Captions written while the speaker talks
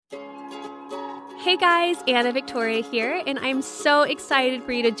Hey guys, Anna Victoria here, and I'm so excited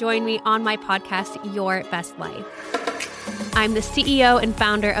for you to join me on my podcast, Your Best Life. I'm the CEO and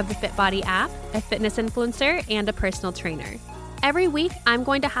founder of the FitBody app, a fitness influencer, and a personal trainer. Every week, I'm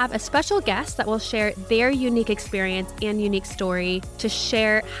going to have a special guest that will share their unique experience and unique story to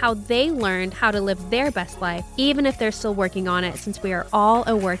share how they learned how to live their best life, even if they're still working on it, since we are all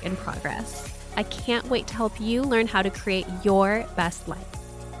a work in progress. I can't wait to help you learn how to create your best life.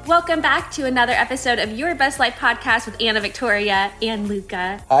 Welcome back to another episode of Your Best Life podcast with Anna Victoria and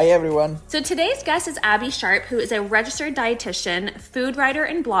Luca. Hi, everyone. So today's guest is Abby Sharp, who is a registered dietitian, food writer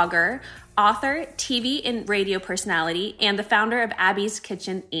and blogger, author, TV and radio personality, and the founder of Abby's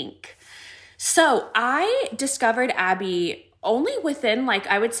Kitchen, Inc. So I discovered Abby only within,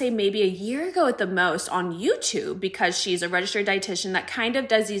 I would say maybe a year ago at the most on YouTube, because she's a registered dietitian that kind of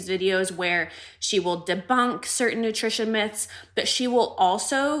does these videos where she will debunk certain nutrition myths, but she will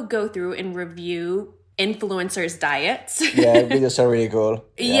also go through and review influencers' diets. Yeah, videos are really cool.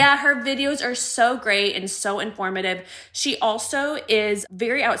 Yeah, her videos are so great and so informative. She also is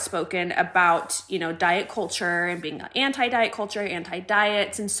very outspoken about, diet culture and being anti-diet culture,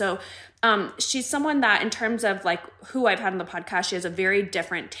 anti-diets. And so she's someone that, in terms of who I've had on the podcast, she has a very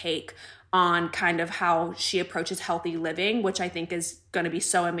different take on kind of how she approaches healthy living, which I think is going to be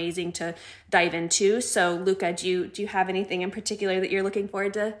so amazing to dive into. So Luca, do you have anything in particular that you're looking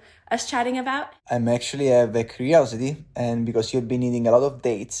forward to us chatting about? I'm actually have a curiosity, and because you've been eating a lot of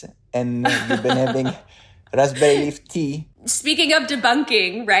dates and you've been having raspberry leaf tea. Speaking of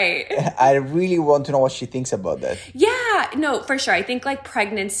debunking, right? I really want to know what she thinks about that. Yeah, no, for sure. I think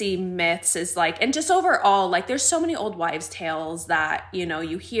pregnancy myths is and just overall, there's so many old wives' tales that,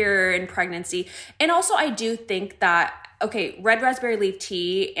 you hear in pregnancy. And also I do think that, okay, red raspberry leaf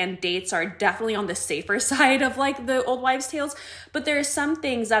tea and dates are definitely on the safer side of the old wives' tales. But there are some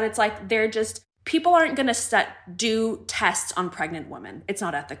things that it's they're just, people aren't going to do tests on pregnant women. It's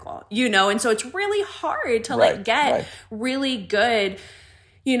not ethical, and so it's really hard to get really good,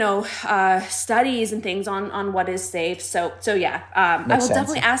 studies and things on what is safe. So yeah, I will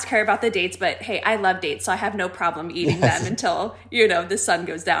definitely ask her about the dates, but hey, I love dates, so I have no problem eating them until, the sun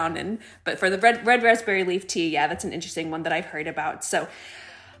goes down. But for the red raspberry leaf tea, yeah, that's an interesting one that I've heard about. So,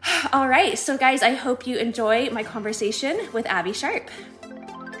 all right. So guys, I hope you enjoy my conversation with Abby Sharp.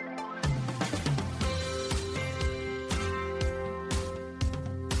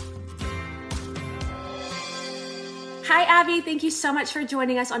 Hi, Abby. Thank you so much for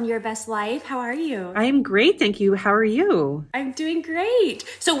joining us on Your Best Life. How are you? I am great. Thank you. How are you? I'm doing great.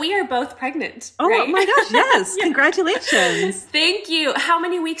 So we are both pregnant. Oh, right? My gosh. Yes. Yeah. Congratulations. Thank you. How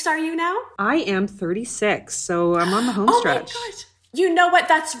many weeks are you now? I am 36. So I'm on the home stretch. Oh my gosh. You know what?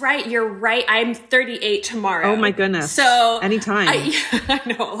 That's right. You're right. I'm 38 tomorrow. Oh my goodness. So anytime. I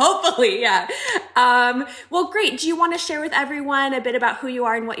know. Hopefully. Yeah. Well, great. Do you want to share with everyone a bit about who you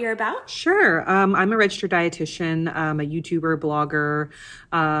are and what you're about? Sure. I'm a registered dietitian, a YouTuber, blogger,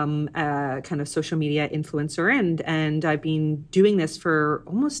 a kind of social media influencer, and I've been doing this for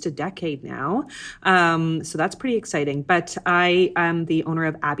almost a decade now. So that's pretty exciting. But I am the owner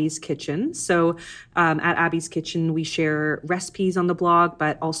of Abby's Kitchen. So at Abby's Kitchen, we share recipes on the blog,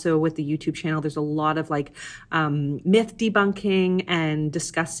 but also with the YouTube channel, there's a lot of myth debunking and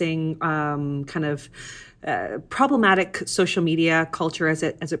discussing kind of problematic social media culture as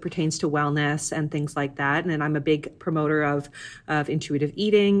it pertains to wellness and things like that. And I'm a big promoter of intuitive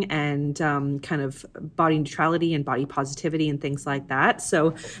eating and kind of body neutrality and body positivity and things like that.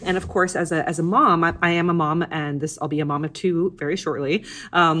 So, and of course, as a mom, I am a mom, and I'll be a mom of two very shortly.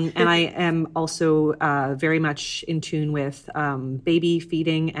 And I am also very much in tune with baby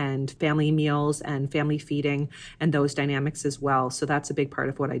feeding and family meals and family feeding and those dynamics as well. So that's a big part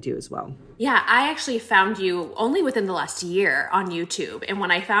of what I do as well. Yeah, I actually found you only within the last year on YouTube. And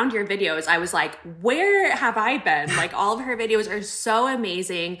when I found your videos, I was like, where have I been? All of her videos are so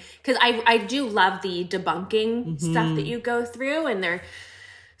amazing, because I do love the debunking stuff that you go through, and they're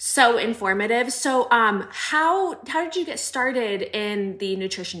so informative. So how did you get started in the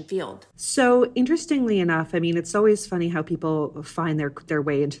nutrition field? So interestingly enough, I mean, it's always funny how people find their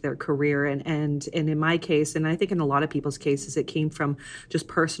way into their career. And in my case, and I think in a lot of people's cases, it came from just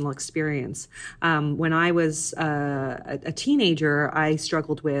personal experience. When I was a teenager, I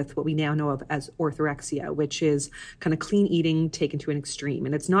struggled with what we now know of as orthorexia, which is kind of clean eating taken to an extreme.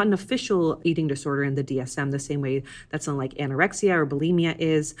 And it's not an official eating disorder in the DSM the same way that something like anorexia or bulimia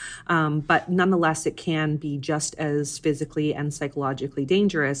is. ways. But nonetheless, it can be just as physically and psychologically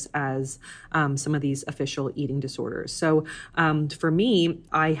dangerous as some of these official eating disorders. So for me,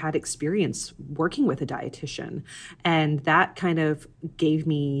 I had experience working with a dietitian, and that kind of gave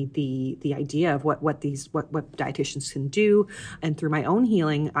me the idea of what dietitians can do. And through my own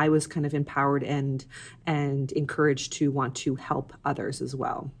healing, I was kind of empowered and encouraged to want to help others as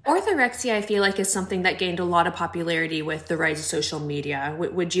well. Orthorexia, I feel like, is something that gained a lot of popularity with the rise of social media.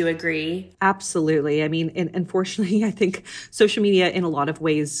 Would you agree? Absolutely. I mean, unfortunately, I think social media in a lot of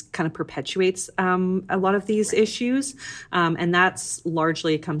ways kind of perpetuates a lot of these issues. And that's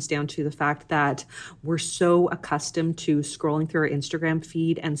largely comes down to the fact that we're so accustomed to scrolling through our Instagram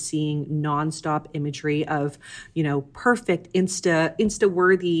feed and seeing nonstop imagery of, perfect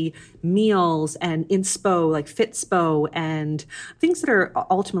Insta-worthy meals and inspo, like Fitspo, and things that are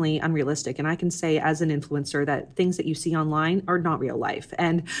ultimately unrealistic. And I can say as an influencer that things that you see online are not real life.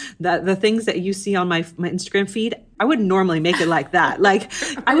 And the things that you see on my Instagram feed, I wouldn't normally make it like that. Like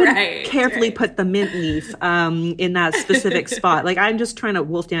I would carefully put the mint leaf in that specific spot. Like I'm just trying to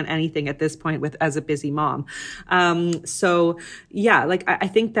wolf down anything at this point as a busy mom. So yeah, like I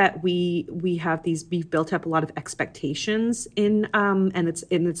think that we've built up a lot of expectations and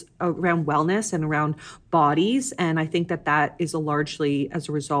it's around wellness and around bodies. And I think that is largely as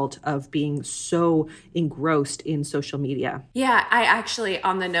a result of being so engrossed in social media. Yeah, I actually,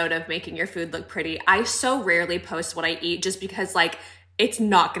 on the note of making your food look pretty, I so rarely post what I eat just because it's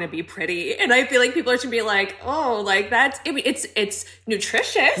not going to be pretty. And I feel like people are going to be like, oh, like it's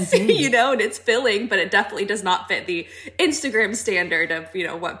nutritious, and it's filling, but it definitely does not fit the Instagram standard of,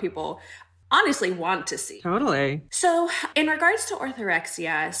 what people honestly want to see. Totally. So in regards to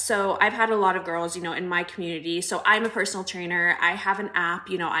orthorexia, so I've had a lot of girls, in my community. So I'm a personal trainer. I have an app,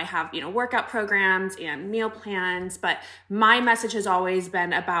 I have, workout programs and meal plans, but my message has always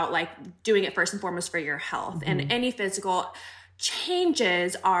been about doing it first and foremost for your health. And any physical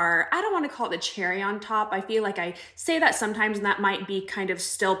changes are, I don't want to call it the cherry on top. I feel like I say that sometimes, and that might be kind of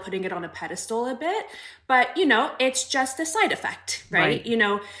still putting it on a pedestal a bit, but it's just a side effect, right?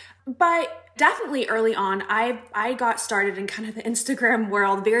 But definitely early on, I got started in kind of the Instagram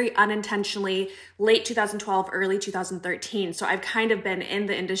world very unintentionally, late 2012, early 2013. So I've kind of been in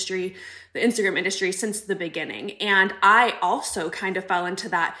the Instagram industry since the beginning. And I also kind of fell into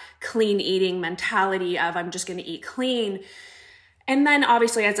that clean eating mentality of I'm just going to eat clean. And then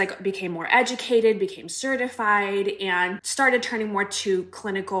obviously as I became more educated, became certified, and started turning more to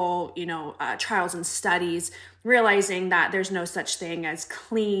clinical, trials and studies, realizing that there's no such thing as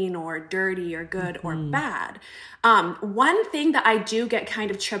clean or dirty or good or bad. One thing that I do get kind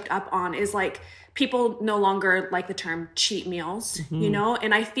of tripped up on is people no longer like the term cheat meals,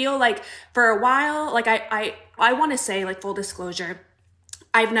 and I feel like for a while, I want to say, full disclosure,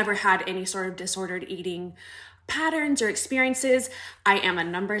 I've never had any sort of disordered eating patterns or experiences. I am a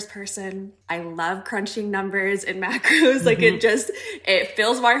numbers person. I love crunching numbers and macros. It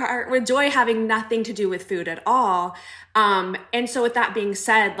fills my heart with joy, having nothing to do with food at all. And so with that being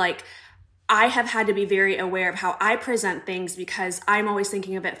said, I have had to be very aware of how I present things, because I'm always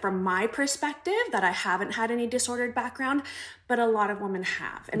thinking of it from my perspective, that I haven't had any disordered background, but a lot of women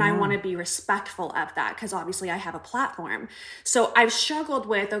have. And I want to be respectful of that, because obviously I have a platform. So I've struggled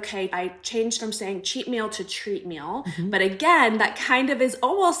with, I changed from saying cheat meal to treat meal. But again, that kind of is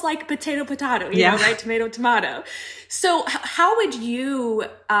almost like potato, you know, right? Tomato, tomato. So how would you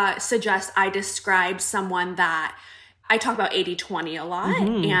suggest I describe someone that, I talk about 80-20 a lot,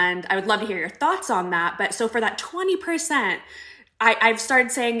 and I would love to hear your thoughts on that. But so for that 20%, I've started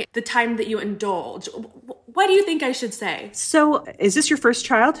saying the time that you indulge. What do you think I should say? So is this your first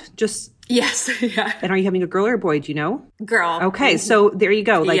child? Yes. Yeah. And are you having a girl or a boy? Do you know? Girl. Okay. So there you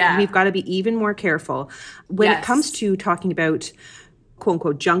go. We've got to be even more careful when it comes to talking about quote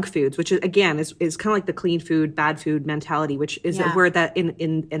unquote junk foods, which is kind of like the clean food, bad food mentality, which is a word that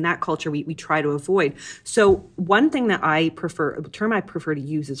in that culture we try to avoid. So one thing that the term I prefer to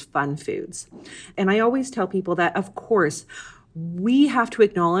use is fun foods. And I always tell people that, of course, we have to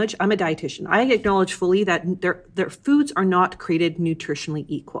acknowledge, I'm a dietitian, I acknowledge fully that their foods are not created nutritionally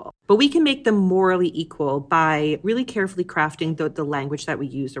equal, but we can make them morally equal by really carefully crafting the language that we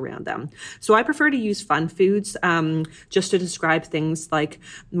use around them. So I prefer to use fun foods just to describe things like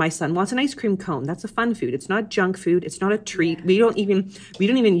my son wants an ice cream cone. That's a fun food. It's not junk food. It's not a treat. Yeah. We don't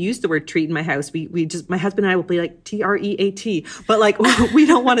even use the word treat in my house. We just, my husband and I will be like TREAT, but we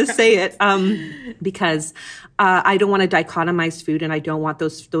don't want to say it because I don't want to dichotomize food, and I don't want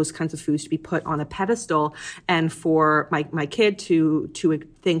those kinds of foods to be put on a pedestal, and for my kid to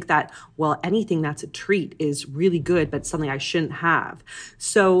think that, well, anything that's a treat is really good, but something I shouldn't have.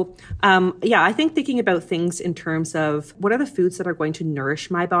 So, I think thinking about things in terms of what are the foods that are going to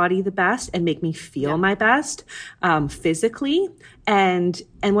nourish my body the best and make me feel my best physically, and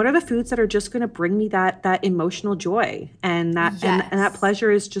what are the foods that are just going to bring me that emotional joy, and that and that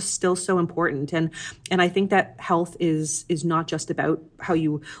pleasure is just still so important. And I think that health is not just about how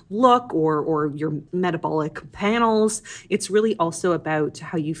you look or your metabolic panels. It's really also about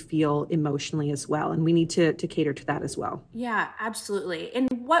how you feel emotionally as well. And we need to cater to that as well. Yeah, absolutely. And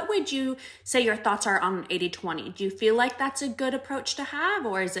what would you say your thoughts are on 80-20? Do you feel like that's a good approach to have,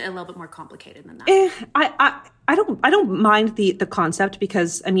 or is it a little bit more complicated than that? I don't mind the concept,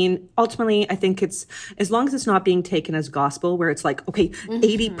 because I mean, ultimately I think it's, as long as it's not being taken as gospel, where it's like, okay,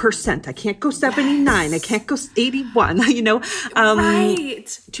 80%, I can't go 79, I can't go 81,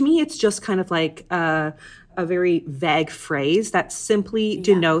 right. To me, it's just kind of like, a very vague phrase that simply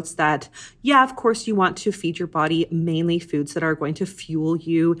denotes that, of course, you want to feed your body mainly foods that are going to fuel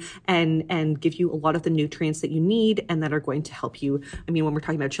you and give you a lot of the nutrients that you need, and that are going to help you. I mean, when we're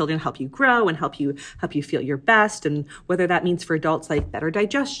talking about children, help you grow and help you feel your best. And whether that means for adults, like better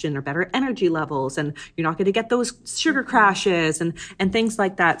digestion or better energy levels, and you're not going to get those sugar crashes and things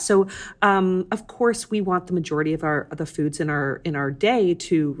like that. So, of course, we want the majority of the foods in our day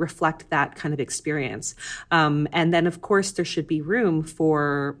to reflect that kind of experience. And then, of course, there should be room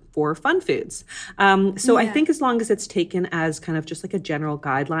for fun foods. I think as long as it's taken as kind of just like a general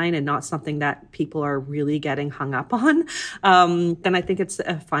guideline and not something that people are really getting hung up on, then I think it's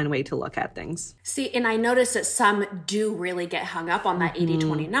a fine way to look at things. See, and I notice that some do really get hung up on that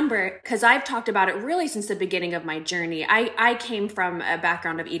 80-20 number, because I've talked about it really since the beginning of my journey. I came from a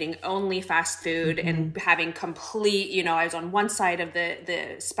background of eating only fast food and having complete, I was on one side of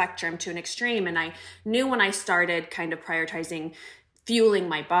the spectrum to an extreme, and I knew when I started kind of prioritizing fueling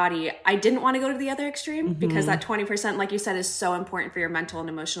my body, I didn't want to go to the other extreme, because that 20%, like you said, is so important for your mental and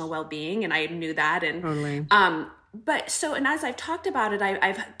emotional well-being. And I knew that. And, totally. And as I've talked about it,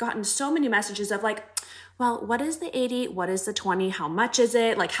 I've gotten so many messages of like, well, what is the 80? What is the 20? How much is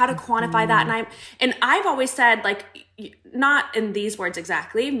it? Like, how to quantify that? And I've always said, like, not in these words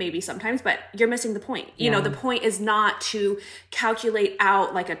exactly, maybe sometimes, but you're missing the point. You know, the point is not to calculate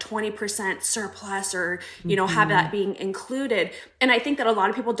out like a 20% surplus or, have that being included. And I think that a lot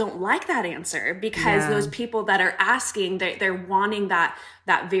of people don't like that answer, because those people that are asking, they're wanting that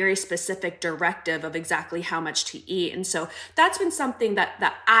very specific directive of exactly how much to eat. And so that's been something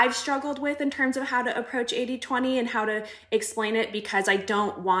that I've struggled with in terms of how to approach 80-20 and how to explain it, because I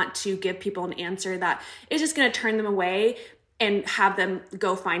don't want to give people an answer that is just going to turn them away and have them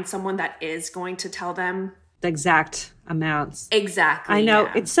go find someone that is going to tell them the exact amounts. Exactly. I know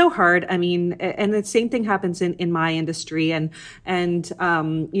it's so hard. I mean, and the same thing happens in my industry, and there's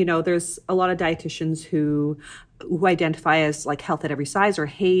a lot of dietitians who identify as like health at every size or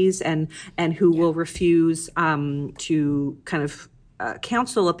HAES, and who will refuse to kind of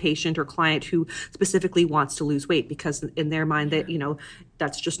counsel a patient or client who specifically wants to lose weight, because in their mind that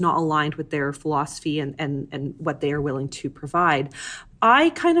that's just not aligned with their philosophy and what they are willing to provide.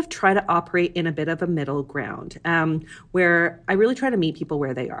 I kind of try to operate in a bit of a middle ground, where I really try to meet people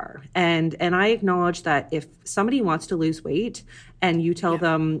where they are. And I acknowledge that if somebody wants to lose weight and you tell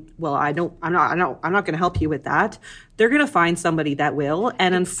them, well, I'm not going to help you with that, they're going to find somebody that will.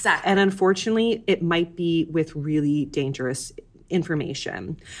 And unfortunately, it might be with really dangerous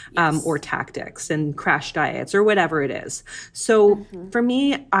information, or tactics and crash diets or whatever it is. So for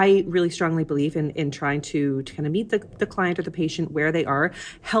me, I really strongly believe in trying to kind of meet the client or the patient where they are,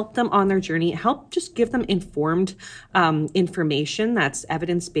 help them on their journey, help just give them informed information that's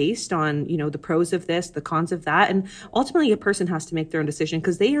evidence-based on, the pros of this, the cons of that. And ultimately a person has to make their own decision,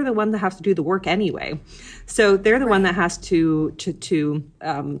 because they are the one that has to do the work anyway. So they're the one that has to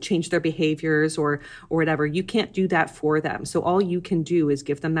change their behaviors or whatever. You can't do that for them. So all you can do is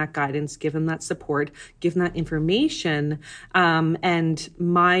give them that guidance, give them that support, give them that information. And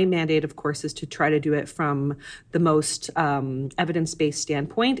my mandate, of course, is to try to do it from the most evidence-based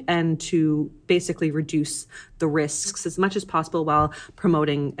standpoint, and to basically reduce the risks as much as possible while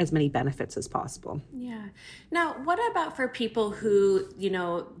promoting as many benefits as possible. Yeah. Now, what about for people who,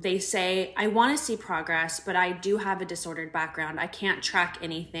 they say, I want to see progress, but I do have a disordered background. I can't track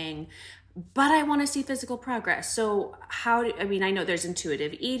anything, but I want to see physical progress. So I know there's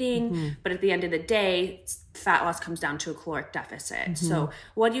intuitive eating, but at the end of the day, fat loss comes down to a caloric deficit. So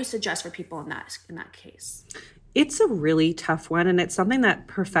what do you suggest for people in that case? It's a really tough one, and it's something that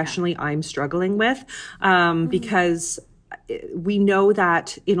professionally I'm struggling with, because we know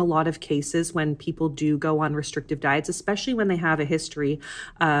that in a lot of cases when people do go on restrictive diets, especially when they have a history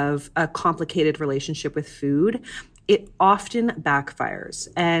of a complicated relationship with food, it often backfires.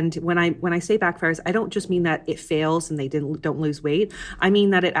 And when I say backfires, I don't just mean that it fails and they don't lose weight. I mean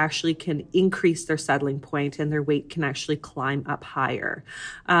that it actually can increase their settling point and their weight can actually climb up higher.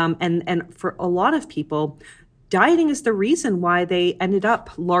 And for a lot of people, dieting is the reason why they ended up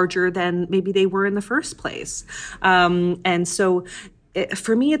larger than maybe they were in the first place. And so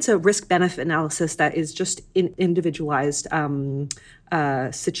for me, it's a risk-benefit analysis that is just individualized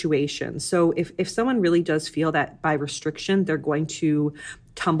situation. So if someone really does feel that by restriction, they're going to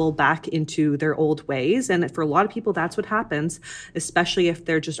tumble back into their old ways, and for a lot of people, that's what happens, especially if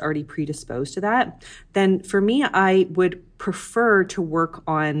they're just already predisposed to that, then for me, I would prefer to work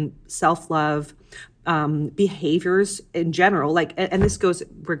on self-love, behaviors in general, and this goes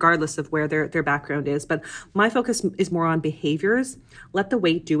regardless of where their background is, but my focus is more on behaviors. Let the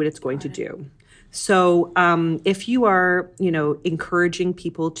weight do what it's going to do. So if you are, encouraging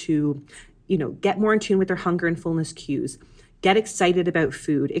people to, get more in tune with their hunger and fullness cues, get excited about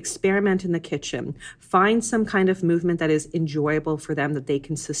food, experiment in the kitchen, find some kind of movement that is enjoyable for them that they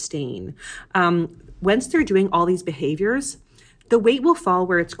can sustain. Once they're doing all these behaviors, the weight will fall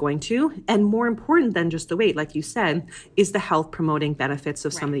where it's going to. And more important than just the weight, like you said, is the health promoting benefits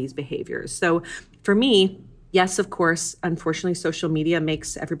of some of these behaviors. So for me, yes, of course, unfortunately, social media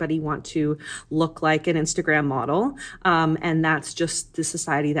makes everybody want to look like an Instagram model. And that's just the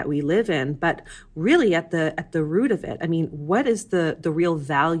society that we live in. But really at the root of it, I mean, what is the real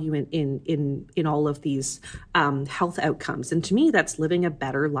value in all of these health outcomes? And to me, that's living a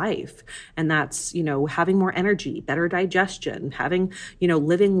better life. And that's, having more energy, better digestion, having,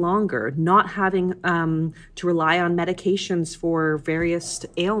 living longer, not having to rely on medications for various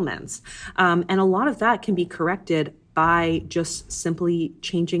ailments. And a lot of that can be corrected by just simply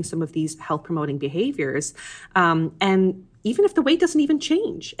changing some of these health promoting behaviors. And even if the weight doesn't even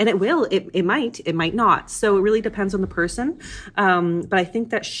change, and it will, it might not. So it really depends on the person. But I think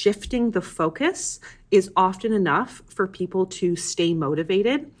that shifting the focus is often enough for people to stay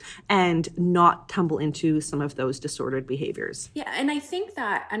motivated and not tumble into some of those disordered behaviors. Yeah. And I think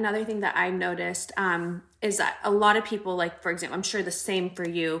that another thing that I noticed is that a lot of people, like, for example, I'm sure the same for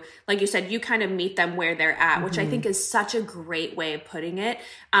you, like you said, you kind of meet them where they're at, which I think is such a great way of putting it.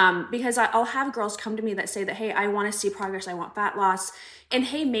 Because I'll have girls come to me that say that, hey, I want to see progress. I want fat loss. And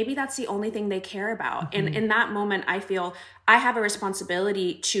hey, maybe that's the only thing they care about. And in that moment, I feel I have a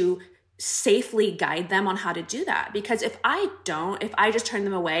responsibility to safely guide them on how to do that. Because if I just turn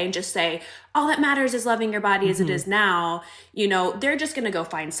them away and just say, all that matters is loving your body as it is now, they're just going to go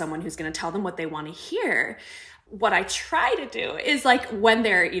find someone who's going to tell them what they want to hear. What I try to do is, like, when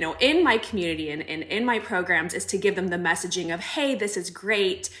they're, in my community and in my programs, is to give them the messaging of, hey, this is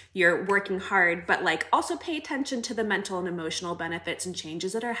great, you're working hard, but like also pay attention to the mental and emotional benefits and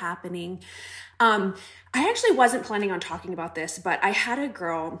changes that are happening. I actually wasn't planning on talking about this, but I had a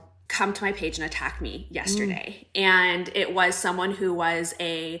girl come to my page and attack me yesterday. And it was someone who was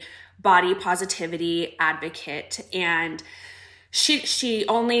a body positivity advocate. And she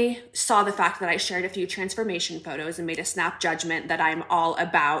only saw the fact that I shared a few transformation photos and made a snap judgment that I'm all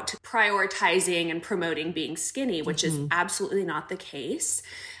about prioritizing and promoting being skinny, which is absolutely not the case.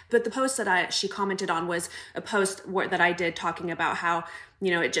 But the post that she commented on was a post that I did talking about how,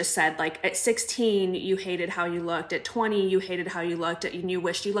 it just said, like, at 16, you hated how you looked. At 20, you hated how you looked. And you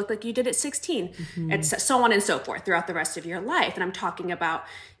wished you looked like you did at 16. It's so on and so forth throughout the rest of your life. And I'm talking about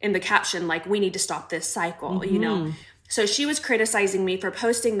in the caption, like, we need to stop this cycle, So she was criticizing me for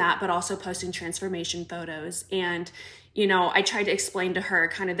posting that, but also posting transformation photos. And, I tried to explain to her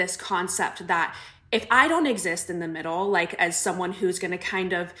kind of this concept that if I don't exist in the middle, like, as someone who's going to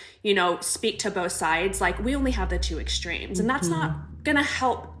kind of, speak to both sides, like, we only have the two extremes, and that's not going to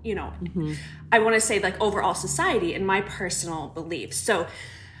help, I want to say, like, overall society, in my personal beliefs. So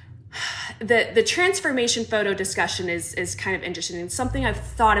the transformation photo discussion is kind of interesting and something I've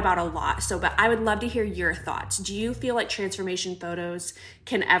thought about a lot. But I would love to hear your thoughts. Do you feel like transformation photos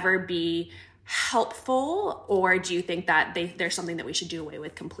can ever be helpful, or do you think that they're something that we should do away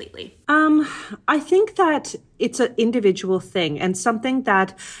with completely? I think that it's an individual thing, and something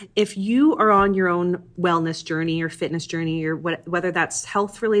that if you are on your own wellness journey or fitness journey, or whether that's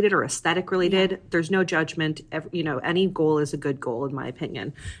health related or aesthetic related, there's no judgment. Any goal is a good goal, in my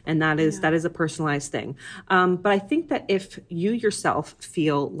opinion, and that is a personalized thing. But I think that if you yourself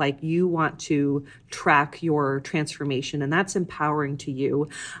feel like you want to track your transformation, and that's empowering to you,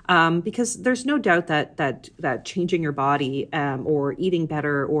 because there's no doubt that changing your body or eating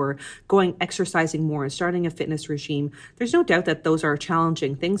better or exercising more and starting a fitness regime, there's no doubt that those are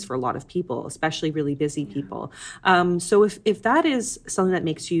challenging things for a lot of people, especially really busy people. So if that is something that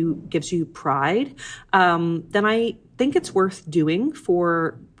gives you pride, then I think it's worth doing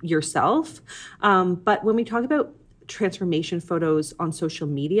for yourself. But when we talk about transformation photos on social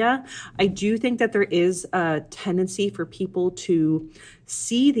media, I do think that there is a tendency for people to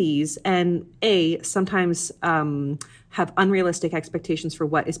see these and sometimes have unrealistic expectations for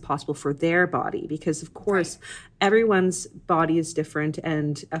what is possible for their body, because of course everyone's body is different,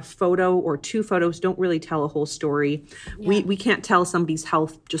 and a photo or two photos don't really tell a whole story. We can't tell somebody's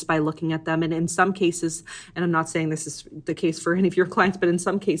health just by looking at them, and in some cases, and I'm not saying this is the case for any of your clients, but in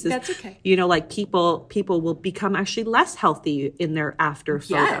some cases, that's okay. Like people will become actually less healthy in their after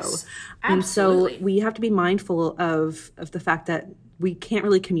photo. Yes, and so we have to be mindful of the fact that we can't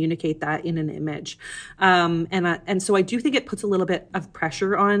really communicate that in an image. And so I do think it puts a little bit of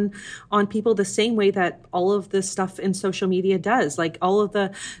pressure on people, the same way that all of this stuff in social media does, like all of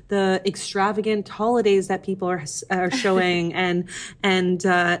the extravagant holidays that people are showing and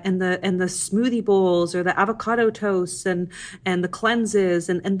the smoothie bowls or the avocado toasts and the cleanses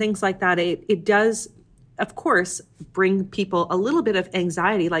and things like that. It does, of course, bring people a little bit of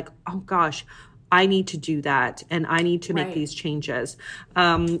anxiety, like, oh gosh, I need to do that and I need to make these changes.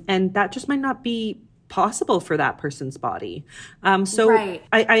 And that just might not be possible for that person's body. I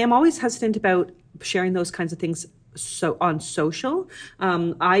am always hesitant about sharing those kinds of things on social.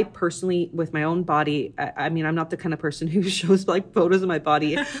 I personally, with my own body, I mean, I'm not the kind of person who shows like photos of my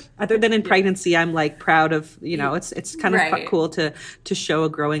body. Other than in pregnancy, I'm like proud of, it's kind of cool to show a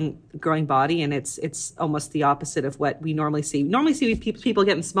growing body, and it's almost the opposite of what we normally see. Normally see people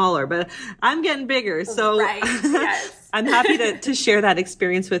getting smaller, but I'm getting bigger. So yes. I'm happy to share that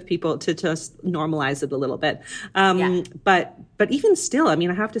experience with people to just normalize it a little bit. But even still, I mean,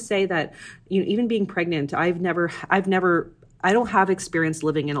 I have to say that, even being pregnant, I don't have experience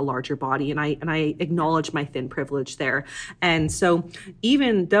living in a larger body, and I acknowledge my thin privilege there. And so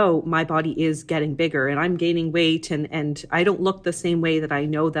even though my body is getting bigger and I'm gaining weight and I don't look the same way that I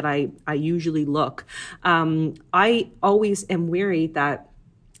know that I usually look, I always am wary that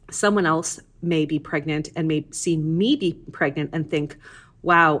someone else may be pregnant and may see me be pregnant and think,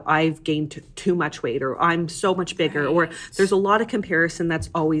 wow, I've gained too much weight, or I'm so much bigger, or there's a lot of comparison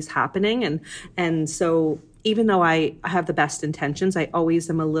that's always happening. And so even though I have the best intentions, I always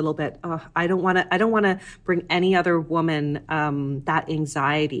am a little bit, I don't want to bring any other woman that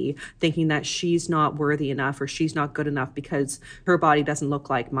anxiety, thinking that she's not worthy enough or she's not good enough because her body doesn't look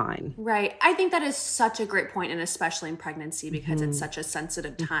like mine. Right. I think that is such a great point, and especially in pregnancy, because it's such a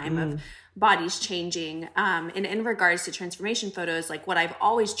sensitive time of bodies changing. And in regards to transformation photos, like what I've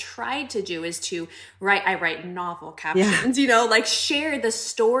always tried to do is to write novel captions, like share the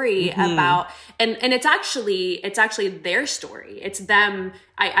story about, and it's actually their story. It's them.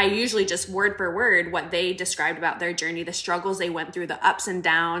 I usually just word for word what they described about their journey, the struggles they went through, the ups and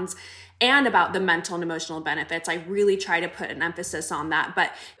downs, and about the mental and emotional benefits. I really try to put an emphasis on that.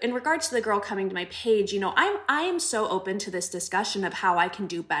 But in regards to the girl coming to my page, I am so open to this discussion of how I can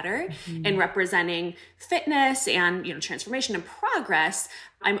do better in representing fitness and, transformation and progress.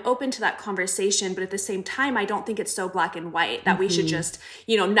 I'm open to that conversation, but at the same time, I don't think it's so black and white that we should just,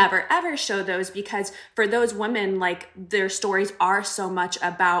 never ever show those, because for those women, like, their stories are so much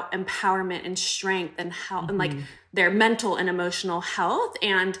about empowerment and strength and health and like their mental and emotional health.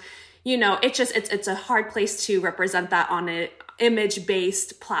 And it's a hard place to represent that on an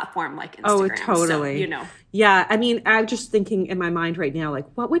image-based platform like Instagram. Oh, totally. So, Yeah, I mean, I'm just thinking in my mind right now, like,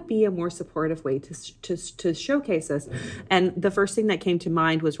 what would be a more supportive way to showcase this? And the first thing that came to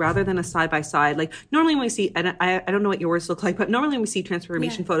mind was, rather than a side-by-side, like normally when we see, and I don't know what yours look like, but normally when we see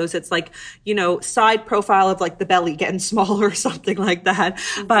transformation photos, it's like, side profile of like the belly getting smaller or something like that.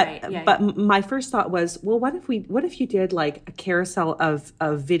 But my first thought was, well, what if you did like a carousel of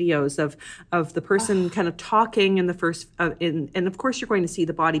videos of the person kind of talking in the first, and of course you're going to see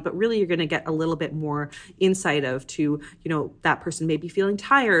the body, but really you're going to get a little bit more insight to that person may be feeling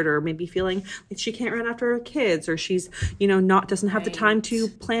tired, or maybe feeling like she can't run after her kids, or she's doesn't have the time to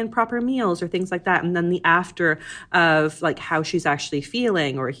plan proper meals or things like that. And then the after of like how she's actually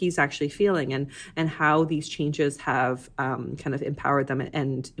feeling, or he's actually feeling, and how these changes have kind of empowered them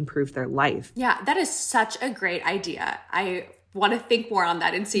and improved their life. Yeah, that is such a great idea. I want to think more on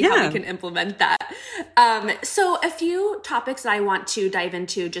that and see how we can implement that. So a few topics that I want to dive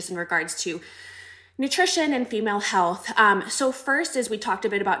into just in regards to nutrition and female health. So first is we talked a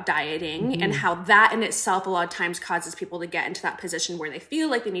bit about dieting and how that in itself a lot of times causes people to get into that position where they feel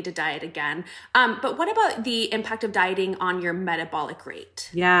like they need to diet again. But what about the impact of dieting on your metabolic rate?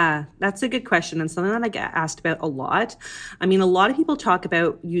 Yeah, that's a good question and something that I get asked about a lot. I mean, a lot of people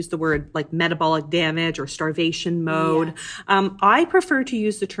use the word like metabolic damage or starvation mode. Yeah. I prefer to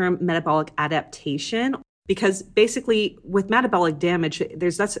use the term metabolic adaptation, because basically with metabolic damage,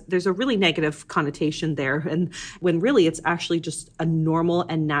 there's a really negative connotation there. And when really it's actually just a normal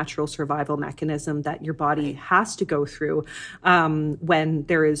and natural survival mechanism that your body has to go through when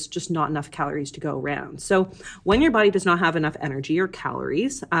there is just not enough calories to go around. So when your body does not have enough energy or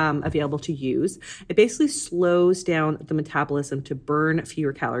calories available to use, it basically slows down the metabolism to burn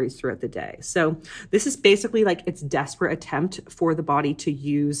fewer calories throughout the day. So this is basically like its desperate attempt for the body to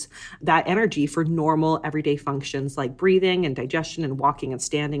use that energy for normal everyday functions like breathing and digestion and walking and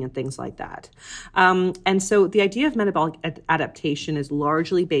standing and things like that. And so the idea of metabolic adaptation is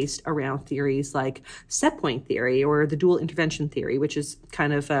largely based around theories like set point theory or the dual intervention theory, which is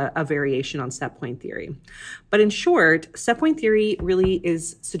kind of a variation on set point theory. But in short, set point theory really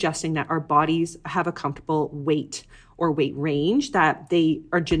is suggesting that our bodies have a comfortable weight or weight range that they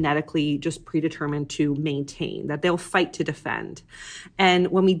are genetically just predetermined to maintain, that they'll fight to defend. And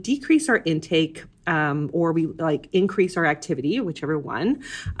when we decrease our intake or we increase our activity, whichever one,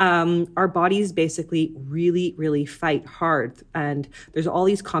 our bodies basically really, really fight hard. And there's all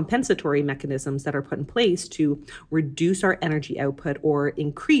these compensatory mechanisms that are put in place to reduce our energy output or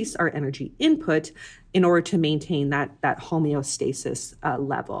increase our energy input in order to maintain that homeostasis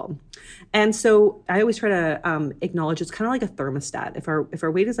level. And so I always try to acknowledge it's kind of like a thermostat. If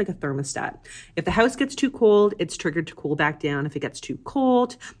our weight is like a thermostat, if the house gets too cold, it's triggered to cool back down. If it gets too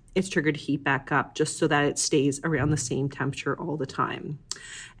cold, it's triggered to heat back up, just so that it stays around the same temperature all the time.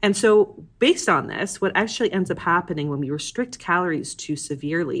 And so based on this, what actually ends up happening when we restrict calories too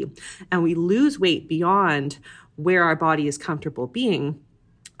severely and we lose weight beyond where our body is comfortable being,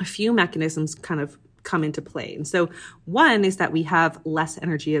 a few mechanisms kind of come into play. And so one is that we have less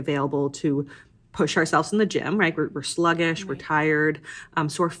energy available to push ourselves in the gym, right? We're sluggish, we're tired.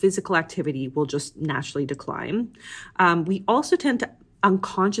 So our physical activity will just naturally decline. We also tend to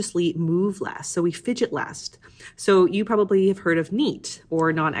unconsciously move less. So we fidget less. So you probably have heard of NEAT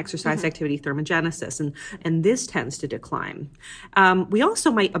or non-exercise activity thermogenesis, and this tends to decline. We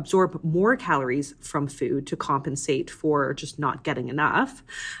also might absorb more calories from food to compensate for just not getting enough.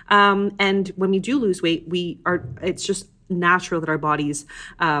 And when we do lose weight, it's just natural that our body's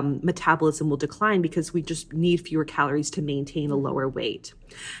metabolism will decline because we just need fewer calories to maintain a lower weight.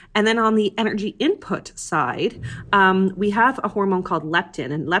 And then on the energy input side, we have a hormone called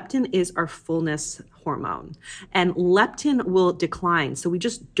leptin, and leptin is our fullness hormone. And leptin will decline, so we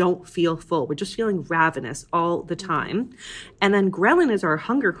just don't feel full. We're just feeling ravenous all the time. And then ghrelin is our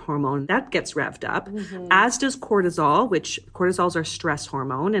hunger hormone. That gets revved up, as does cortisol, which cortisol is our stress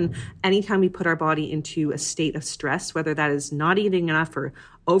hormone. And anytime we put our body into a state of stress, whether that is not eating enough or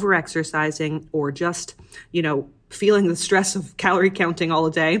over-exercising or just, feeling the stress of calorie counting all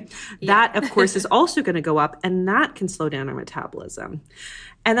day, that of course is also going to go up, and that can slow down our metabolism.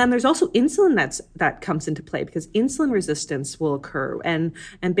 And then there's also insulin that comes into play, because insulin resistance will occur, and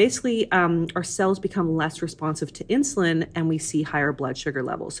basically our cells become less responsive to insulin, and we see higher blood sugar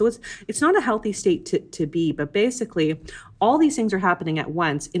levels. So it's not a healthy state to be, but basically all these things are happening at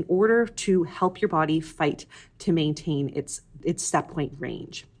once in order to help your body fight to maintain its set point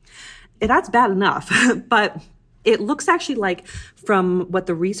range. That's bad enough, but it looks actually like, from what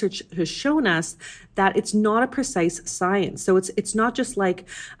the research has shown us, that it's not a precise science. So it's not just like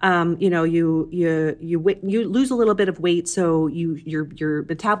you lose a little bit of weight, so your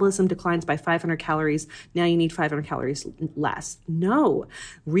metabolism declines by 500 calories. Now you need 500 calories less. No,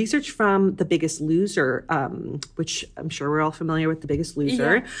 research from The Biggest Loser, which I'm sure we're all familiar with, The Biggest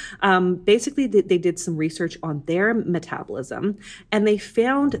Loser. Yeah. Basically, they did some research on their metabolism, and they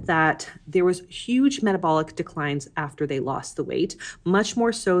found that there was huge metabolic declines after they lost the weight, much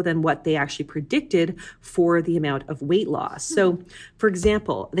more so than what they actually predicted for the amount of weight loss. So, for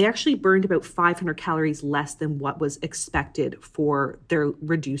example, they actually burned about 500 calories less than what was expected for their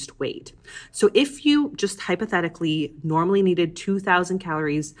reduced weight. So if you just hypothetically normally needed 2,000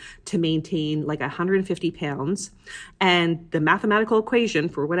 calories to maintain like 150 pounds, and the mathematical equation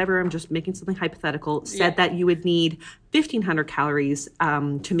for whatever, I'm just making something hypothetical, said that you would need 1,500 calories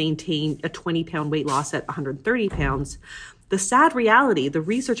to maintain a 20-pound weight loss at 130 pounds, the sad reality, the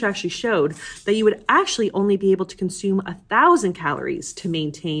research actually showed that you would actually only be able to consume 1,000 calories to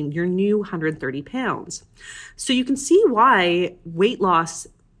maintain your new 130 pounds. So you can see why weight loss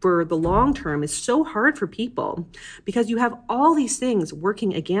for the long term is so hard for people because you have all these things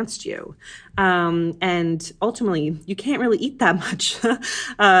working against you. And ultimately, you can't really eat that much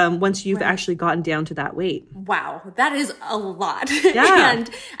once you've actually gotten down to that weight. Wow, that is a lot. Yeah. And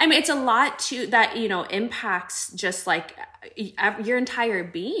I mean, it's a lot too that, impacts just like your entire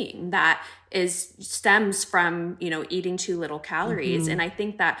being that stems from, eating too little calories. And I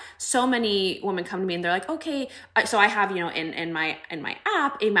think that so many women come to me and they're like, okay, so I have, in my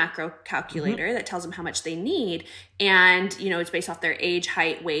app, a macro calculator that tells them how much they need. And, it's based off their age,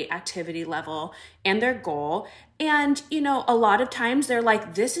 height, weight, activity level, and their goal. And, a lot of times they're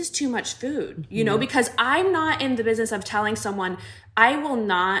like, this is too much food, because I'm not in the business of telling someone I will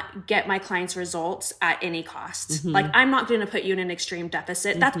not get my clients' results at any cost. Like, I'm not going to put you in an extreme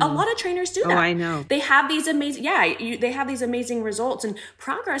deficit. That's a lot of trainers do that. Oh, I know. They have these amazing, they have these amazing results and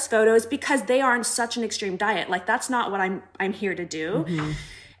progress photos because they are on such an extreme diet. Like, that's not what I'm here to do.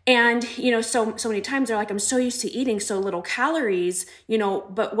 And, so many times they're like, I'm so used to eating so little calories,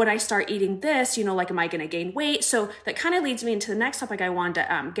 but when I start eating this, like, am I going to gain weight? So that kind of leads me into the next topic I wanted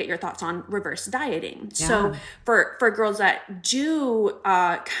to get your thoughts on: reverse dieting. Yeah. So for girls that do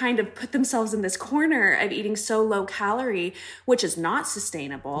kind of put themselves in this corner of eating so low calorie, which is not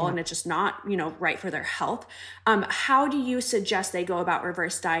sustainable and it's just not, right for their health. How do you suggest they go about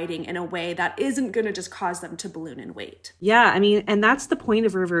reverse dieting in a way that isn't going to just cause them to balloon in weight? Yeah, I mean, and that's the point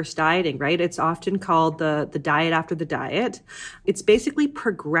of reverse dieting, right? It's often called the diet after the diet. It's basically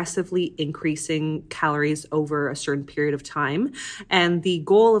progressively increasing calories over a certain period of time. And the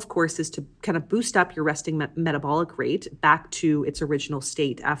goal, of course, is to kind of boost up your resting metabolic rate back to its original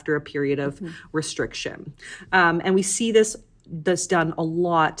state after a period of restriction. And we see this done a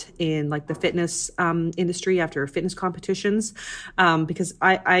lot in like the fitness industry after fitness competitions, because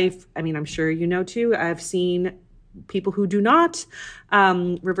I'm sure too, I've seen people who do not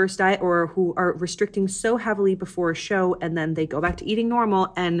reverse diet or who are restricting so heavily before a show, and then they go back to eating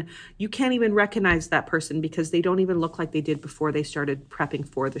normal, and you can't even recognize that person because they don't even look like they did before they started prepping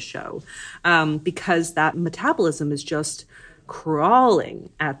for the show, because that metabolism is just crawling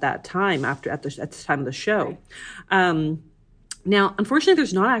at that time at the time of the show. Now, unfortunately,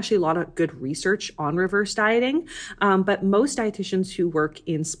 there's not actually a lot of good research on reverse dieting, but most dietitians who work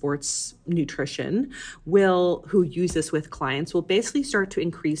in sports nutrition who use this with clients will basically start to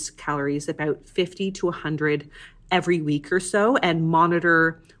increase calories about 50 to 100 every week or so and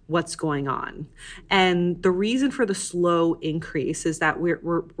monitor what's going on. And the reason for the slow increase is that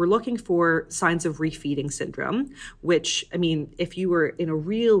we're looking for signs of refeeding syndrome, which, I mean, if you were in a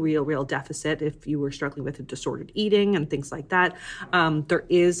real deficit, if you were struggling with disordered eating and things like that, there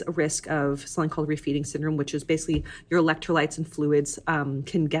is a risk of something called refeeding syndrome, which is basically your electrolytes and fluids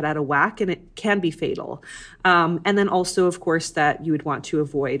can get out of whack, and it can be fatal. And then also, of course, that you would want to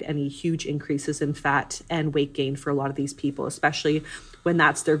avoid any huge increases in fat and weight gain for a lot of these people, especially when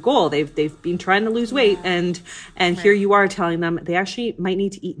that's their goal. They've been trying to lose weight, and here you are telling them they actually might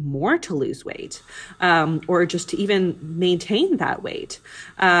need to eat more to lose weight, or just to even maintain that weight.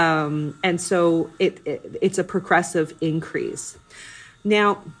 And so it's a progressive increase.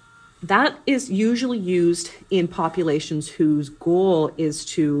 Now, that is usually used in populations whose goal is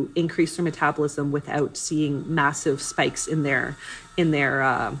to increase their metabolism without seeing massive spikes in their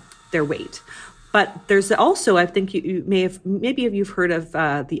weight. But there's also, I think you've heard of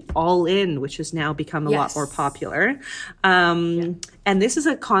the all-in, which has now become a lot more popular. And this is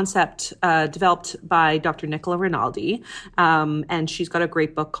a concept developed by Dr. Nicola Rinaldi, and she's got a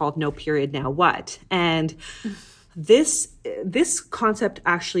great book called No Period, Now What? And this concept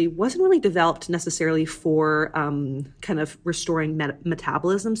actually wasn't really developed necessarily for kind of restoring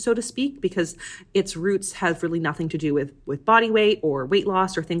metabolism, so to speak, because its roots have really nothing to do with body weight or weight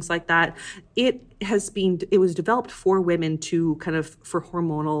loss or things like that. It was developed for women for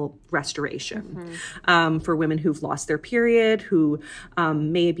hormonal restoration, for women who've lost their period, who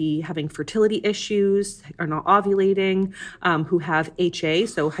may be having fertility issues, are not ovulating, who have HA,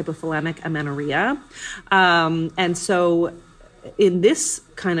 so hypothalamic amenorrhea. And so in this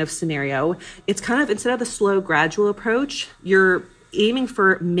kind of scenario, it's kind of, instead of the slow, gradual approach, you're aiming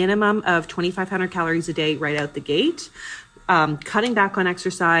for minimum of 2,500 calories a day right out the gate. Cutting back on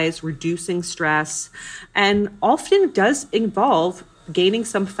exercise, reducing stress, and often it does involve gaining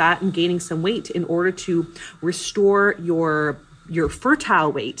some fat and gaining some weight in order to restore your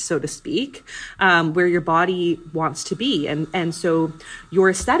fertile weight, so to speak, where your body wants to be. And so your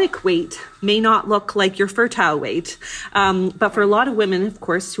aesthetic weight may not look like your fertile weight. But for a lot of women, of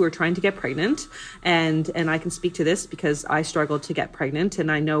course, who are trying to get pregnant, and I can speak to this because I struggled to get pregnant, and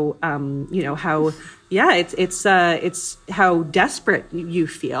I know, how Yeah, it's how desperate you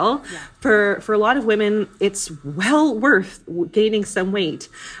feel. Yeah. For a lot of women, it's well worth gaining some weight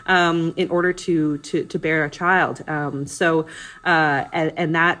in order to bear a child. And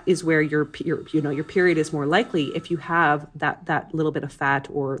that is where your period is more likely if you have that little bit of fat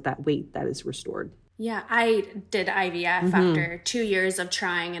or that weight that is restored. Yeah, I did IVF after 2 years of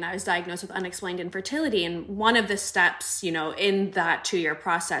trying, and I was diagnosed with unexplained infertility. And one of the steps, in that 2-year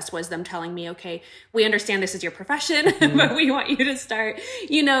process was them telling me, okay, we understand this is your profession, but we want you to start,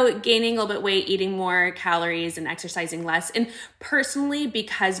 gaining a little bit weight, eating more calories and exercising less. And personally,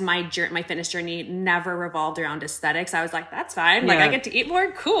 because my fitness journey never revolved around aesthetics, I was like, that's fine. Like I get to eat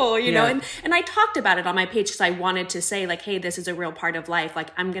more, cool, and I talked about it on my page because I wanted to say like, hey, this is a real part of life. Like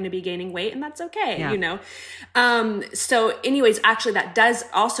I'm going to be gaining weight and that's okay. Yeah. So anyways, actually that does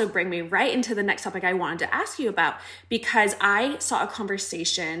also bring me right into the next topic I wanted to ask you about, because I saw a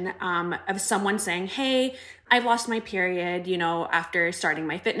conversation of someone saying, hey, I've lost my period, after starting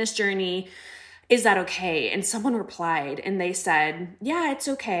my fitness journey. Is that okay? And someone replied and they said, yeah, it's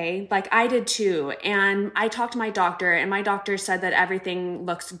okay. Like I did too. And I talked to my doctor and my doctor said that everything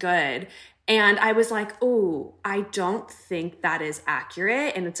looks good. And I was like, oh, I don't think that is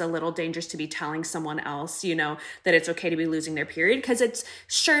accurate. And it's a little dangerous to be telling someone else, that it's okay to be losing their period. Because it's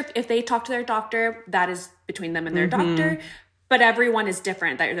sure, if they talk to their doctor, that is between them and their doctor. But everyone is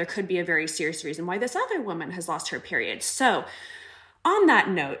different. There could be a very serious reason why this other woman has lost her period. So on that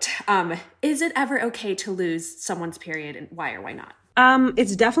note, is it ever okay to lose someone's period, and why or why not?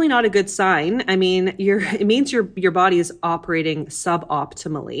 It's definitely not a good sign. I mean, it means your body is operating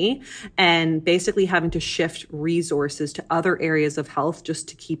suboptimally and basically having to shift resources to other areas of health just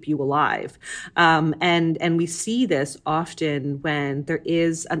to keep you alive. And we see this often when there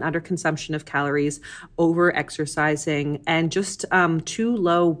is an underconsumption of calories, over exercising, and just too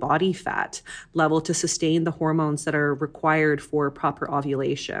low body fat level to sustain the hormones that are required for proper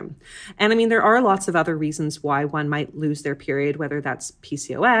ovulation. And I mean, there are lots of other reasons why one might lose their period, whether that's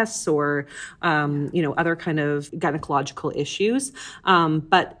PCOS or, other kind of gynecological issues.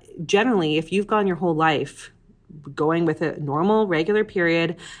 But generally, if you've gone your whole life going with a normal, regular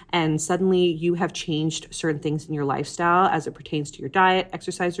period, and suddenly you have changed certain things in your lifestyle as it pertains to your diet,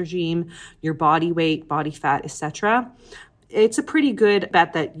 exercise regime, your body weight, body fat, etc., it's a pretty good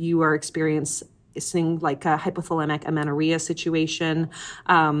bet that you are experiencing like a hypothalamic amenorrhea situation,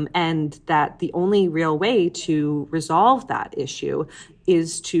 and that the only real way to resolve that issue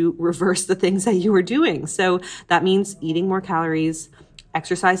is to reverse the things that you were doing. So that means eating more calories,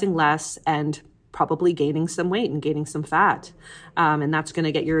 exercising less, and probably gaining some weight and gaining some fat. And that's going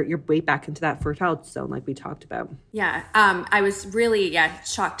to get your weight back into that fertile zone like we talked about. Yeah. I was really,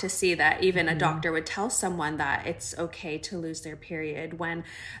 shocked to see that even a doctor would tell someone that it's okay to lose their period when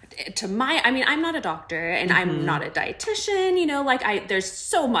I'm not a doctor and I'm not a dietitian, there's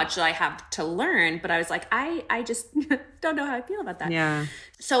so much that I have to learn, but I was like, I just don't know how I feel about that. Yeah.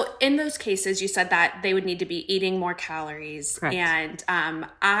 So in those cases, you said that they would need to be eating more calories. Correct. And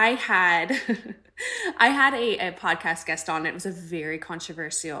I had a podcast guest on. It was a very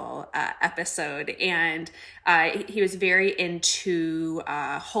controversial episode, and he was very into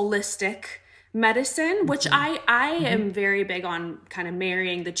holistic medicine, which I am very big on kind of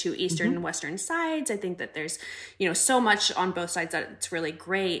marrying the two Eastern and Western sides. I think that there's, so much on both sides that it's really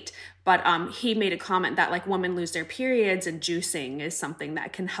great. But he made a comment that like women lose their periods and juicing is something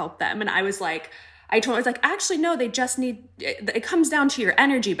that can help them. And I was like, actually, no, they just need, it comes down to your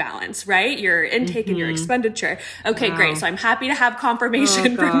energy balance, right? Your intake and your expenditure. Okay, wow. Great. So I'm happy to have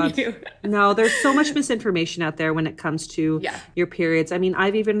confirmation from you. No, there's so much misinformation out there when it comes to your periods. I mean,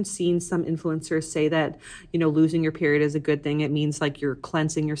 I've even seen some influencers say that, losing your period is a good thing. It means like you're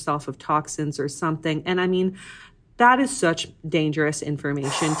cleansing yourself of toxins or something. And I mean, that is such dangerous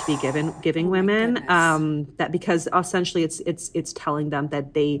information to be giving women, that because essentially it's telling them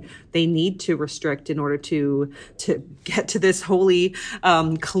that they need to restrict in order to get to this holy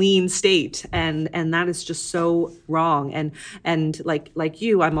clean state, and that is just so wrong. And like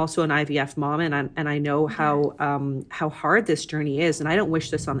you, I'm also an IVF mom, and I know how hard this journey is, and I don't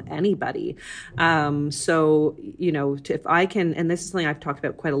wish this on anybody. So if I can, and this is something I've talked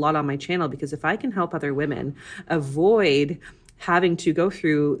about quite a lot on my channel, because if I can help other women avoid having to go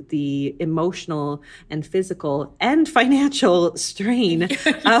through the emotional and physical and financial strain of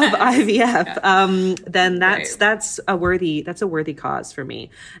IVF, then that's a worthy cause for me.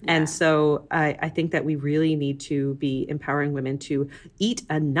 Yeah. And so I think that we really need to be empowering women to eat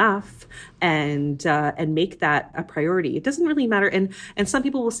enough and make that a priority. It doesn't really matter. And some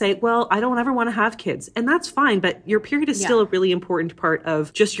people will say, well, I don't ever want to have kids, and that's fine. But your period is still a really important part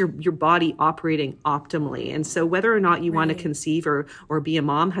of just your body operating optimally. And so whether or not you want to conceive or be a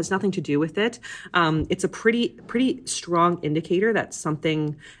mom has nothing to do with it. It's a pretty strong indicator that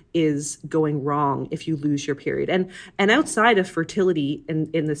something is going wrong if you lose your period. And outside of fertility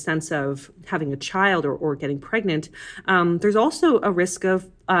in the sense of having a child or getting pregnant, there's also a risk of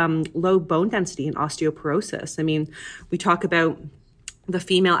low bone density and osteoporosis. I mean, we talk about the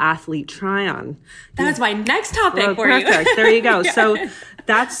female athlete try-on. That's my next topic for you. Perfect. There you go. Yeah. So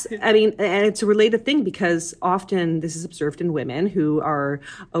that's, I mean, and it's a related thing because often this is observed in women who are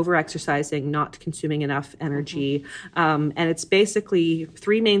over-exercising, not consuming enough energy. And it's basically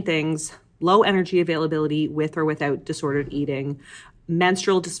three main things: low energy availability with or without disordered eating,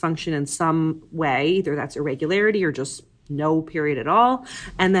 menstrual dysfunction in some way, either that's irregularity or just no period at all,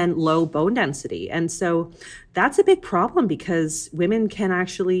 and then low bone density. And so that's a big problem because women can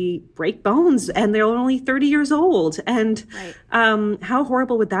actually break bones and they're only 30 years old. And how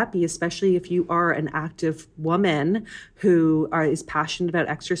horrible would that be, especially if you are an active woman who is passionate about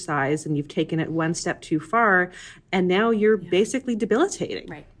exercise and you've taken it one step too far and now you're basically debilitating.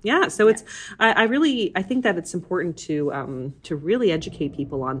 Right. Yeah. So it's, I think that it's important to really educate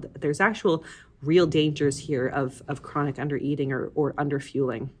people on there's actual real dangers here of chronic undereating or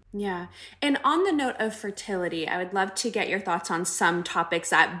underfueling. Yeah. And on the note of fertility, I would love to get your thoughts on some topics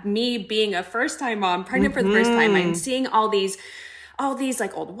that, me being a first-time mom, pregnant for the first time, I'm seeing all these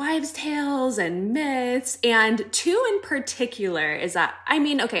like old wives' tales and myths. And two in particular is that, I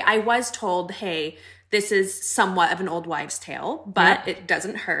mean, okay, I was told, hey, this is somewhat of an old wives' tale, but it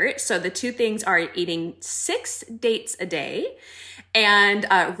doesn't hurt. So the two things are eating 6 dates a day and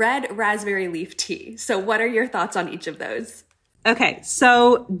red raspberry leaf tea. So what are your thoughts on each of those? Okay,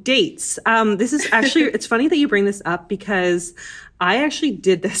 so dates. This is actually, it's funny that you bring this up because I actually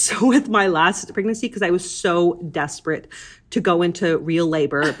did this with my last pregnancy because I was so desperate to go into real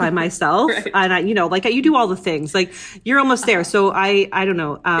labor by myself. And you do all the things, like you're almost there. So I don't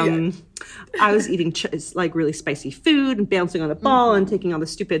know. I was eating like really spicy food and bouncing on a ball and taking all the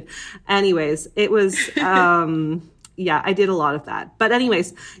stupid, anyways, it was, I did a lot of that. But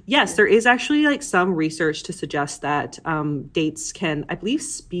anyways, yes, there is actually like some research to suggest that dates can, I believe,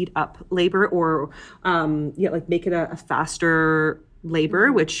 speed up labor or make it a faster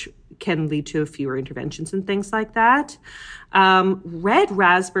labor, which can lead to fewer interventions and things like that. Red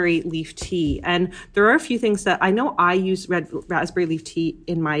raspberry leaf tea. And there are a few things that I know I use red raspberry leaf tea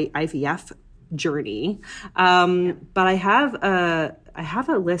in my IVF journey. But I have a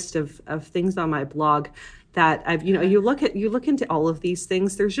list of things on my blog that I've, you look into all of these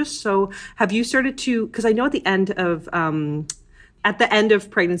things. There's just have you started to, because I know at the end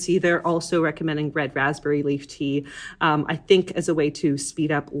of pregnancy, they're also recommending red raspberry leaf tea, I think as a way to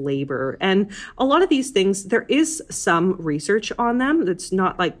speed up labor. And a lot of these things, there is some research on them. It's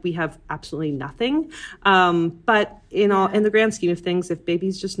not like we have absolutely nothing. But in the grand scheme of things, if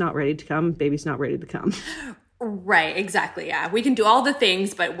baby's just not ready to come, baby's not ready to come. Right, exactly. Yeah. We can do all the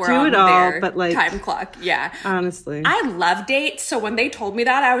things, but we're on their time clock. Yeah. Honestly. I love dates. So when they told me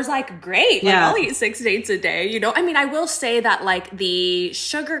that, I was like, great. Like, I'll eat 6 dates a day. I mean, I will say that like the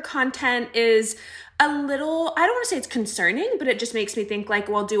sugar content is a little, I don't want to say it's concerning, but it just makes me think like,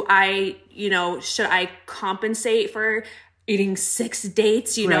 well, should I compensate for eating 6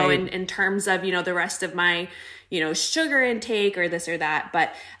 dates, in terms of, the rest of my, sugar intake or this or that.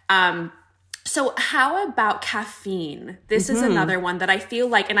 But, so how about caffeine? This is another one that I feel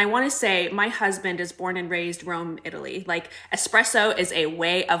like, and I want to say my husband is born and raised Rome, Italy. Like espresso is a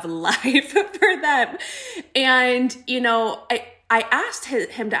way of life for them. And, I asked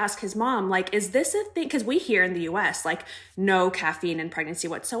him to ask his mom, like, is this a thing? Because we hear in the US, like, no caffeine in pregnancy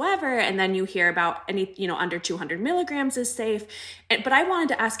whatsoever. And then you hear about any, under 200 milligrams is safe. But I wanted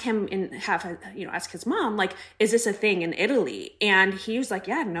to ask him and ask his mom, like, is this a thing in Italy? And he was like,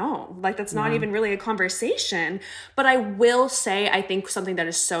 yeah, no, like, that's not even really a conversation. But I will say, I think something that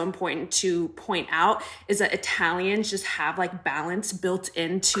is so important to point out is that Italians just have like balance built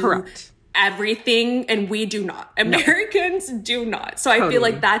into everything, and we do not. Americans do not. So I feel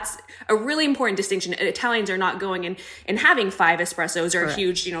like that's a really important distinction. Italians are not going and having 5 espressos or a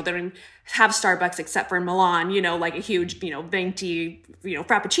huge, they're in have Starbucks except for in Milan, like a huge, venti,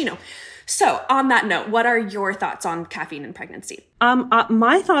 frappuccino. So on that note, what are your thoughts on caffeine in pregnancy?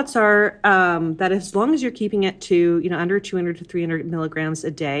 My thoughts are that as long as you're keeping it to, under 200 to 300 milligrams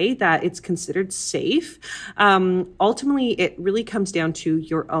a day, that it's considered safe. Ultimately, it really comes down to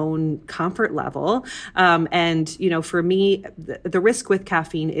your own comfort level. And, for me, the risk with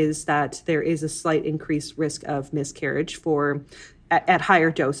caffeine is that there is a slight increased risk of miscarriage at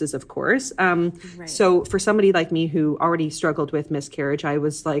higher doses, of course. Right. So for somebody like me who already struggled with miscarriage, I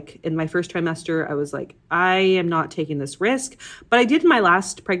was like, in my first trimester, I was like, I am not taking this risk. But I did in my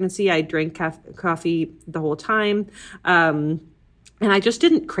last pregnancy. I drank coffee the whole time. And I just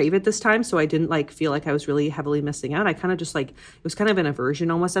didn't crave it this time. So I didn't feel like I was really heavily missing out. I kind of just it was kind of an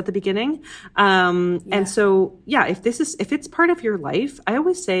aversion almost at the beginning. And so, if it's part of your life, I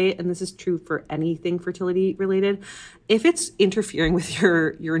always say, and this is true for anything fertility related, if it's interfering with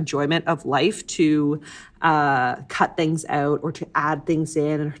your enjoyment of life to cut things out or to add things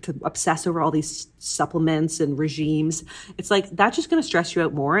in or to obsess over all these supplements and regimes, it's that's just going to stress you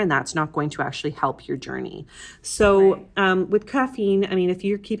out more, and that's not going to actually help your journey. So with caffeine, I mean, if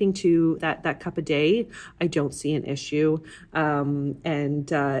you're keeping to that cup a day, I don't see an issue.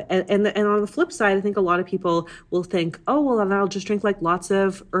 And on the flip side, I think a lot of people will think, oh, well, then I'll just drink lots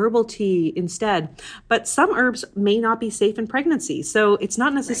of herbal tea instead. But some herbs may not be safe in pregnancy. So it's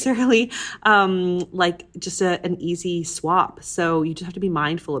not necessarily just an easy swap. So you just have to be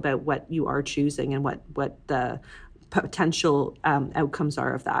mindful about what you are choosing and what the potential outcomes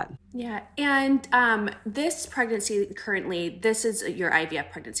are of that. Yeah. And this pregnancy currently, this is your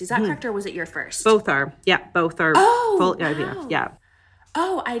IVF pregnancy. Is that correct, or was it your first? Both are. Yeah, both are full IVF. Yeah.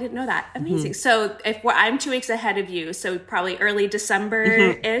 Oh, I didn't know that. Amazing. So I'm 2 weeks ahead of you, so probably early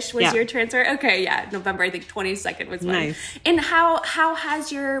December-ish was your transfer. Okay, yeah. November, I think 22nd was mine. Nice. And how has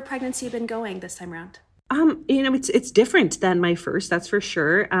your pregnancy been going this time around? It's different than my first, that's for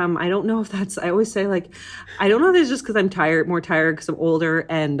sure. I don't know if I always say I don't know if it's just because I'm more tired because I'm older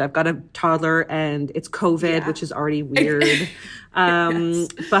and I've got a toddler and it's COVID, which is already weird. Yes.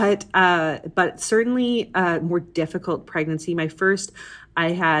 But certainly a more difficult pregnancy. My first,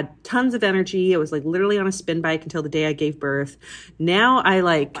 I had tons of energy. I was literally on a spin bike until the day I gave birth. Now I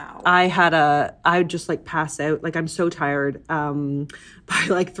would just pass out. I'm so tired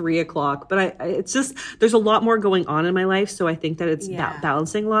by 3 o'clock. But it's just, there's a lot more going on in my life. So I think that it's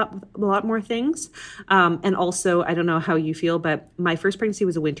balancing a lot more things. And also, I don't know how you feel, but my first pregnancy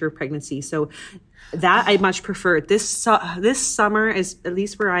was a winter pregnancy. So that I much prefer. This summer, is at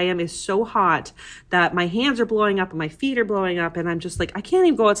least where I am, is so hot that my hands are blowing up and my feet are blowing up, and I'm just I can't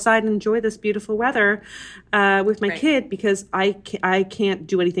even go outside and enjoy this beautiful weather with my kid because I can't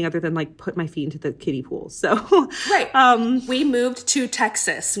do anything other than put my feet into the kiddie pool. So we moved to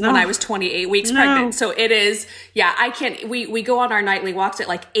Texas when I was 28 weeks pregnant, so it is I can't. We go on our nightly walks at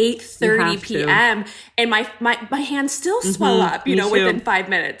 8:30 p.m. and my hands still swell up, within 5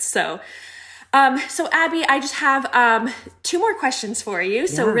 minutes. So Abby, I just have 2 more questions for you.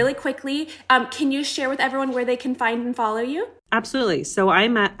 So really quickly, can you share with everyone where they can find and follow you? Absolutely. So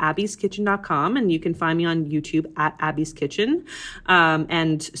I'm at abbeyskitchen.com, and you can find me on YouTube at Abby's Kitchen,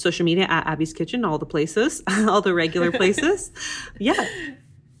 and social media at Abby's Kitchen, all the places, all the regular places. Yeah.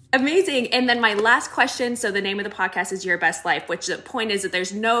 Amazing. And then my last question. So the name of the podcast is Your Best Life, which the point is that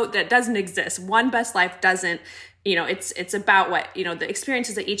that doesn't exist. One best life doesn't. It's about what, the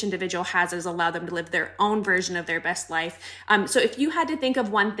experiences that each individual has allowed them to live their own version of their best life. So if you had to think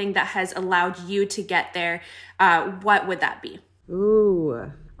of one thing that has allowed you to get there, what would that be?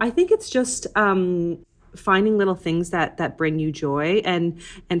 Ooh, I think it's just finding little things that bring you joy. And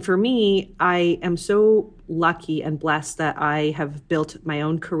for me, I am so lucky and blessed that I have built my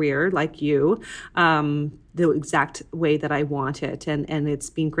own career like you, the exact way that I want it. And it's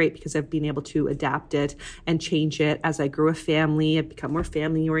been great because I've been able to adapt it and change it as I grew a family. I've become more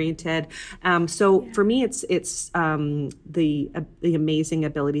family oriented. For me, it's the amazing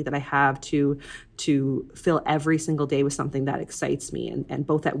ability that I have to fill every single day with something that excites me, and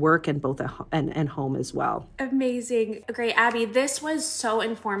both at work and both at home as well. Amazing. Great. Abby, this was so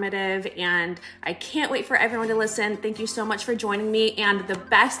informative, and I can't wait for everyone to listen. Thank you so much for joining me, and the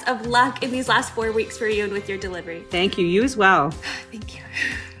best of luck in these last 4 weeks for you and with your delivery. Thank you. You as well. Thank you.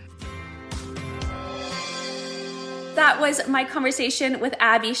 That was my conversation with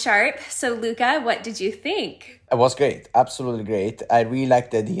Abby Sharp. So Luca, what did you think? It was great. Absolutely great. I really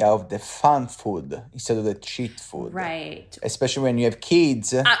like the idea of the fun food instead of the cheat food. Right. Especially when you have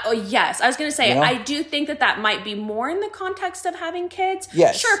kids. Yes. I was going to say, I do think that might be more in the context of having kids.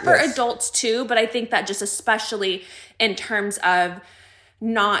 Yes. Sure, for adults too, but I think that just especially in terms of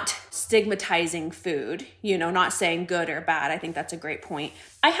not stigmatizing food, you know, not saying good or bad. I think that's a great point.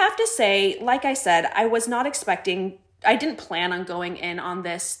 I have to say, like I said, I didn't plan on going in on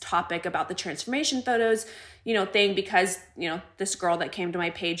this topic about the transformation photos, you know, thing, because, you know, this girl that came to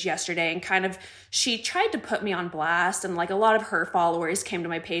my page yesterday and kind of, she tried to put me on blast, and like a lot of her followers came to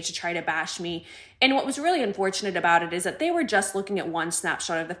my page to try to bash me. And what was really unfortunate about it is that they were just looking at one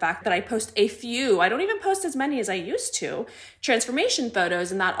snapshot of the fact that I post a few, I don't even post as many as I used to, transformation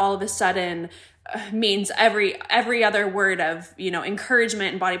photos, and that all of a sudden means every other word of, you know,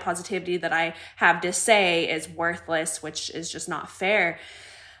 encouragement and body positivity that I have to say is worthless, which is just not fair.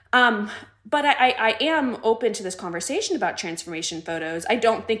 But I am open to this conversation about transformation photos. I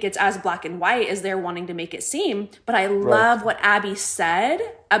don't think it's as black and white as they're wanting to make it seem, but I love what Abby said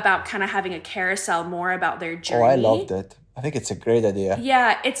about kind of having a carousel more about their journey. Oh, I loved it. I think it's a great idea.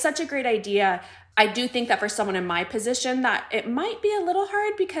 Yeah, it's such a great idea. I do think that for someone in my position that it might be a little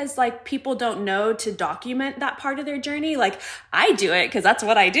hard because like people don't know to document that part of their journey. Like I do it because that's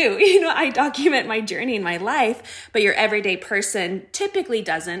what I do. You know, I document my journey in my life, but your everyday person typically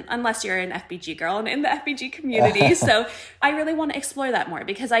doesn't unless you're an FBG girl and in the FBG community. So I really want to explore that more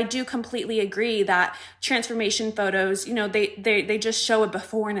because I do completely agree that transformation photos, you know, they just show a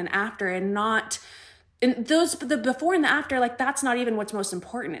before and an after and not... And the before and the after, like that's not even what's most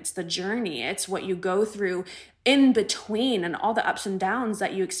important. It's the journey. It's what you go through in between and all the ups and downs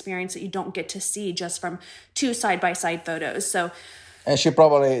that you experience that you don't get to see just from two side-by-side photos. So, and she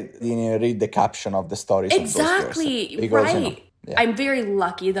probably didn't read the caption of the stories. Exactly, because, right. You know, yeah. I'm very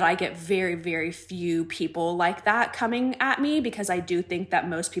lucky that I get very, very few people like that coming at me because I do think that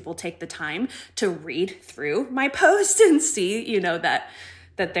most people take the time to read through my post and see, you know, that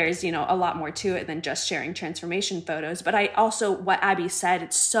there's, you know, a lot more to it than just sharing transformation photos. But I also, what Abby said,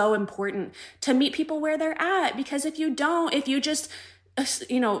 it's so important to meet people where they're at, because if you just,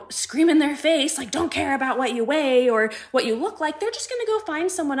 you know, scream in their face, like don't care about what you weigh or what you look like, they're just going to go find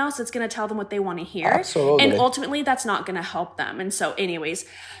someone else that's going to tell them what they want to hear. Absolutely. And ultimately that's not going to help them. And so anyways,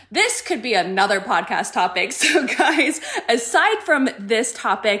 this could be another podcast topic. So guys, aside from this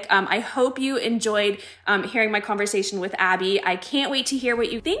topic, I hope you enjoyed hearing my conversation with Abby. I can't wait to hear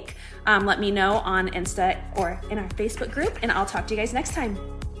what you think. Let me know on Insta or in our Facebook group, and I'll talk to you guys next time.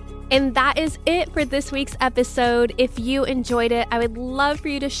 And that is it for this week's episode. If you enjoyed it, I would love for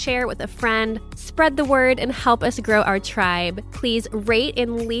you to share it with a friend, spread the word, and help us grow our tribe. Please rate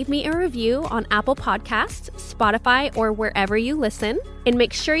and leave me a review on Apple Podcasts, Spotify, or wherever you listen. And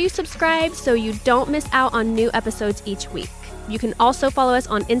make sure you subscribe so you don't miss out on new episodes each week. You can also follow us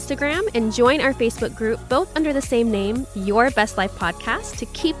on Instagram and join our Facebook group, both under the same name, Your Best Life Podcast, to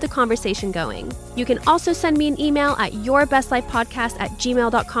keep the conversation going. You can also send me an email at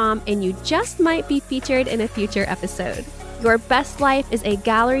yourbestlifepodcast@gmail.com, and you just might be featured in a future episode. Your Best Life is a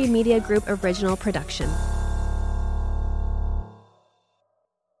Gallery Media Group original production.